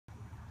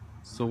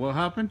So what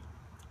happened?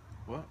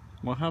 What?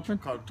 What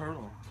happened? Caught a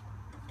turtle.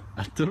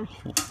 A turtle?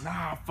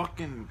 Nah,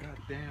 fucking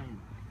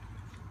goddamn.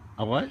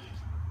 A what?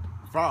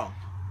 Frog.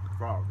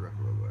 Frog,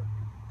 regular what?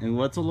 And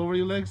what's all over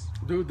your legs?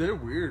 Dude, they're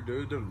weird,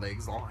 dude. Their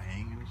legs all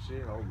hanging and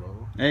shit, all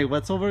low. Hey,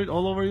 what's all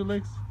over your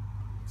legs?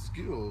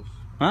 Skittles.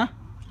 Huh?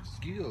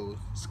 Skittles.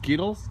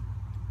 Skittles?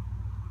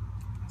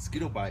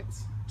 Skittle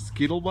bites.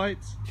 Skittle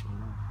bites?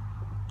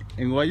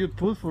 And why you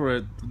put for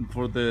it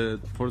for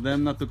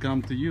them not to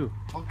come to you?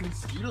 Fucking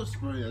Skittle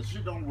spray. That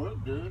shit don't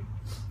work, dude.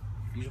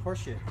 Use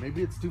horse shit.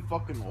 Maybe it's too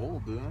fucking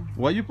old, dude.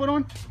 What you put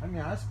on? I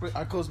mean, I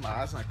close my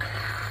eyes and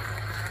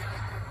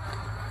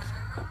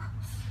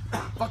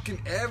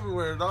fucking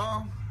everywhere,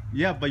 dog.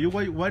 Yeah, but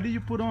why do you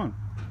put on?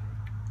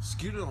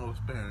 Skittle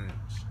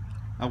appearance.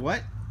 A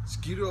what?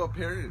 Skittle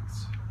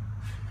appearance.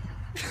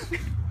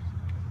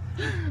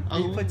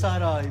 He puts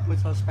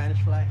on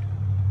Spanish flag.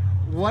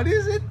 What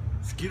is it?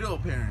 Skittle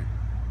appearance.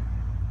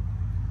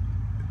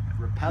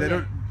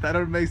 Repellent. That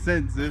don't make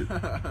sense, dude.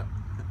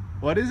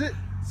 What is it?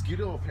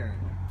 Skittle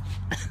appearance.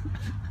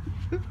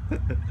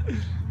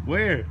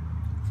 Where?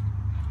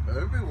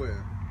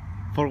 Everywhere.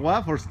 For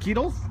what? For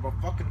Skittles? But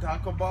fucking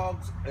taco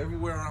box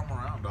everywhere I'm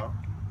around, dog.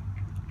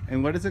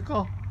 And what is it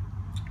called?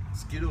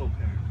 Skittle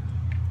appearance.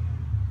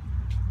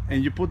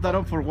 And you put that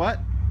on for what?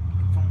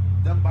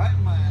 From them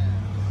biting my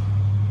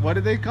ass. What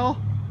do they call?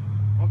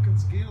 Fucking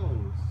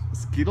Skittles.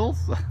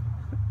 Skittles?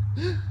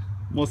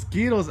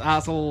 Mosquitos,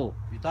 asshole.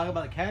 You talking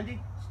about the candy?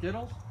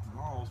 Skittles?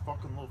 No, it's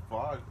fucking little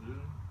frogs,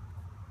 dude.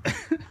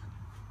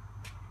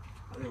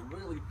 They're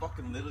really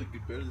fucking little. You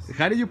could barely see.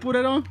 How do you put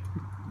it on?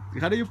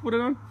 How do you put it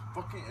on?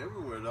 Fucking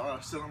everywhere, dog.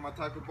 I sit on my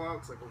taco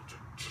box. I go.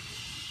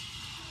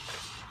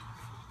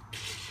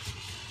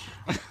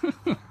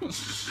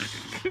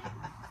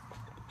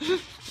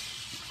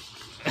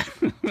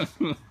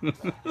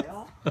 What the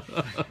hell?